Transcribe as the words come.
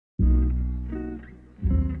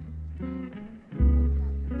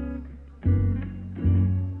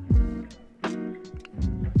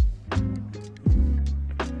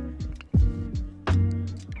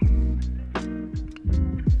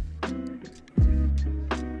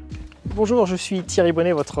Bonjour, je suis Thierry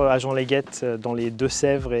Bonnet, votre agent Leggett dans les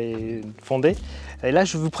Deux-Sèvres et Vendée. Et là,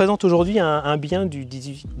 je vous présente aujourd'hui un bien du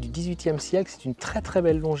 18e siècle. C'est une très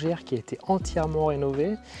belle longère qui a été entièrement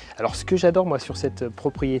rénovée. Alors, ce que j'adore moi sur cette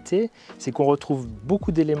propriété, c'est qu'on retrouve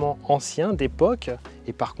beaucoup d'éléments anciens d'époque.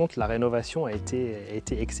 Et par contre, la rénovation a été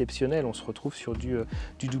exceptionnelle. On se retrouve sur du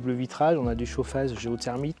double vitrage, on a du chauffage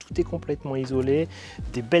géothermique, tout est complètement isolé,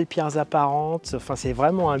 des belles pierres apparentes. Enfin, c'est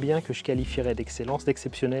vraiment un bien que je qualifierais d'excellence,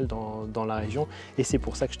 d'exceptionnel dans la région. Et c'est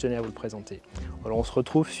pour ça que je tenais à vous le présenter. Alors, on se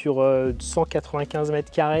retrouve sur 195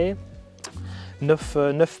 mètres carrés,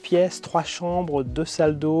 9 pièces, 3 chambres, 2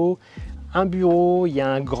 salles d'eau, un bureau, il y a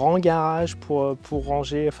un grand garage pour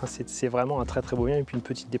ranger. Enfin, c'est vraiment un très beau bien, et puis une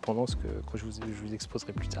petite dépendance que je vous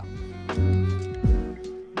exposerai plus tard.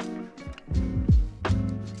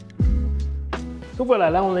 Donc voilà,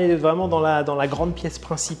 là on est vraiment dans la grande pièce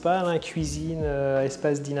principale, hein, cuisine,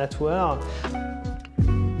 espace dînatoire.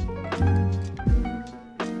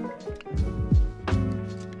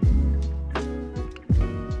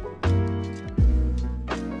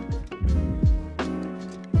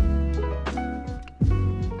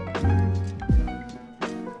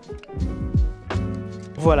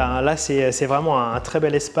 Voilà, là c'est vraiment un très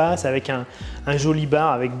bel espace avec un joli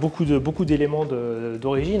bar avec beaucoup d'éléments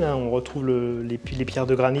d'origine. Hein. On retrouve les pierres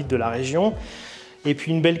de granit de la région et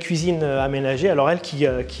puis une belle cuisine aménagée. Alors elle qui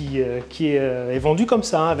est vendue comme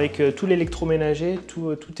ça, hein, avec tout l'électroménager,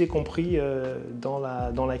 tout est compris dans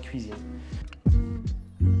la cuisine.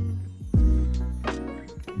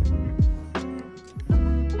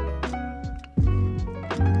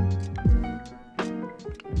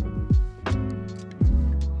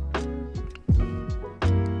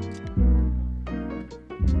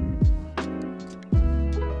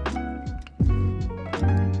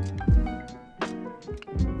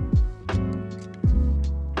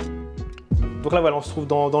 Donc là voilà, on se trouve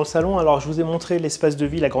dans le salon. Alors je vous ai montré l'espace de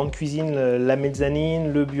vie, la grande cuisine, la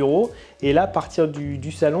mezzanine, le bureau. Et là, à partir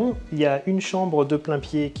du salon, il y a une chambre de plein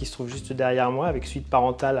pied qui se trouve juste derrière moi avec suite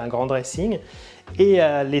parentale, un grand dressing. Et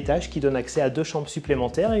l'étage qui donne accès à 2 chambres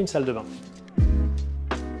supplémentaires et une salle de bain.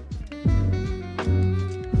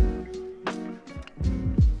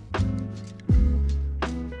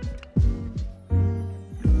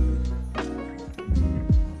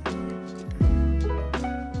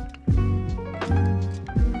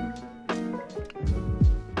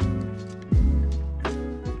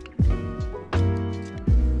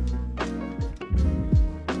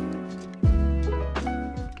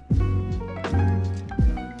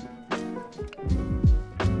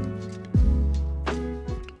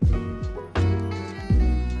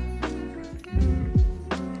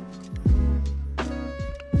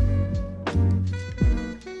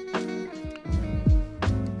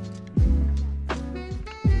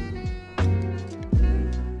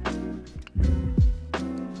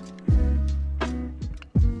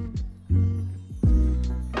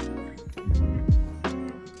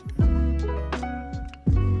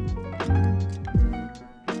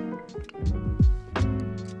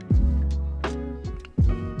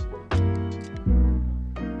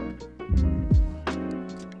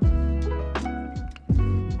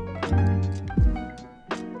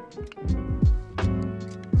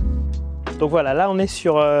 Donc voilà, là on est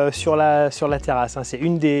sur la terrasse, hein. C'est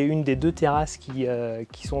une des 2 terrasses qui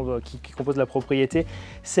composent la propriété.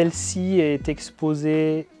 Celle-ci est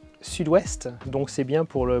exposée sud-ouest, donc c'est bien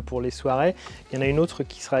pour les soirées. Il y en a une autre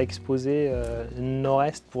qui sera exposée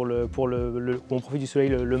nord-est où on profite du soleil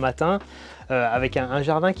le matin, avec un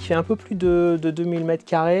jardin qui fait un peu plus de 2000 mètres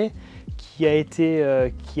carrés, qui a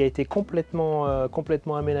été complètement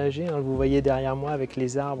aménagé, hein. Vous voyez derrière moi avec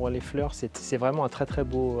les arbres, les fleurs, c'est vraiment un très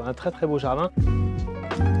beau jardin.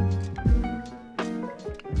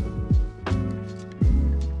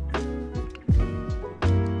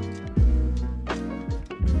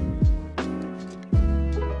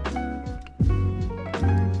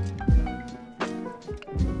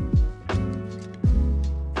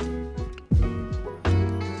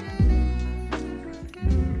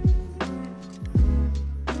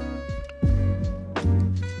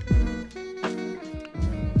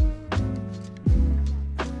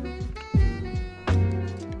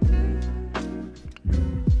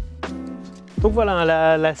 Donc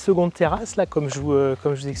voilà, la seconde terrasse, là, comme je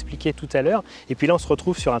vous expliquais tout à l'heure. Et puis là, on se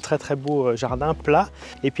retrouve sur un très beau jardin plat.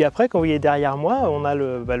 Et puis après, quand vous voyez derrière moi, on a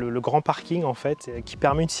le grand parking en fait, qui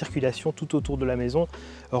permet une circulation tout autour de la maison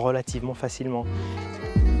relativement facilement.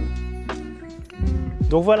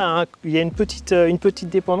 Donc voilà, hein, il y a une petite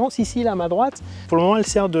dépendance ici, là, à ma droite. Pour le moment, elle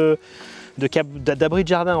sert de d'abri de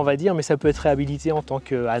jardin, on va dire, mais ça peut être réhabilité en tant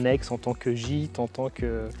qu'annexe, en tant que gîte, en tant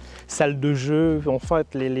que salle de jeu. En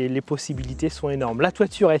fait, les possibilités sont énormes. La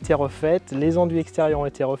toiture a été refaite, les enduits extérieurs ont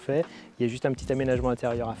été refaits, il y a juste un petit aménagement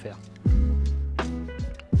intérieur à faire.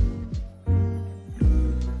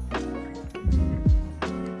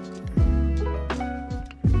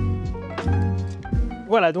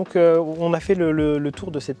 Voilà, donc on a fait le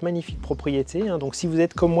tour de cette magnifique propriété. Hein. Donc si vous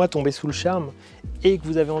êtes comme moi tombé sous le charme et que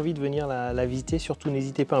vous avez envie de venir la visiter, surtout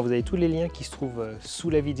n'hésitez pas. Vous avez tous les liens qui se trouvent sous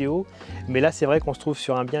la vidéo. Mais là, c'est vrai qu'on se trouve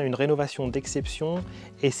sur un bien, une rénovation d'exception.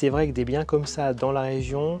 Et c'est vrai que des biens comme ça dans la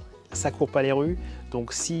région, ça court pas les rues.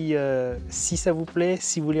 Donc si ça vous plaît,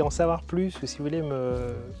 si vous voulez en savoir plus, ou si vous voulez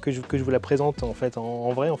que je vous la présente en fait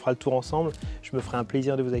en vrai, on fera le tour ensemble. Je me ferai un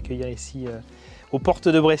plaisir de vous accueillir ici aux portes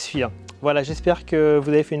de Bressuire. Voilà, j'espère que vous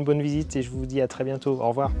avez fait une bonne visite et je vous dis à très bientôt. Au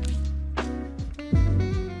revoir.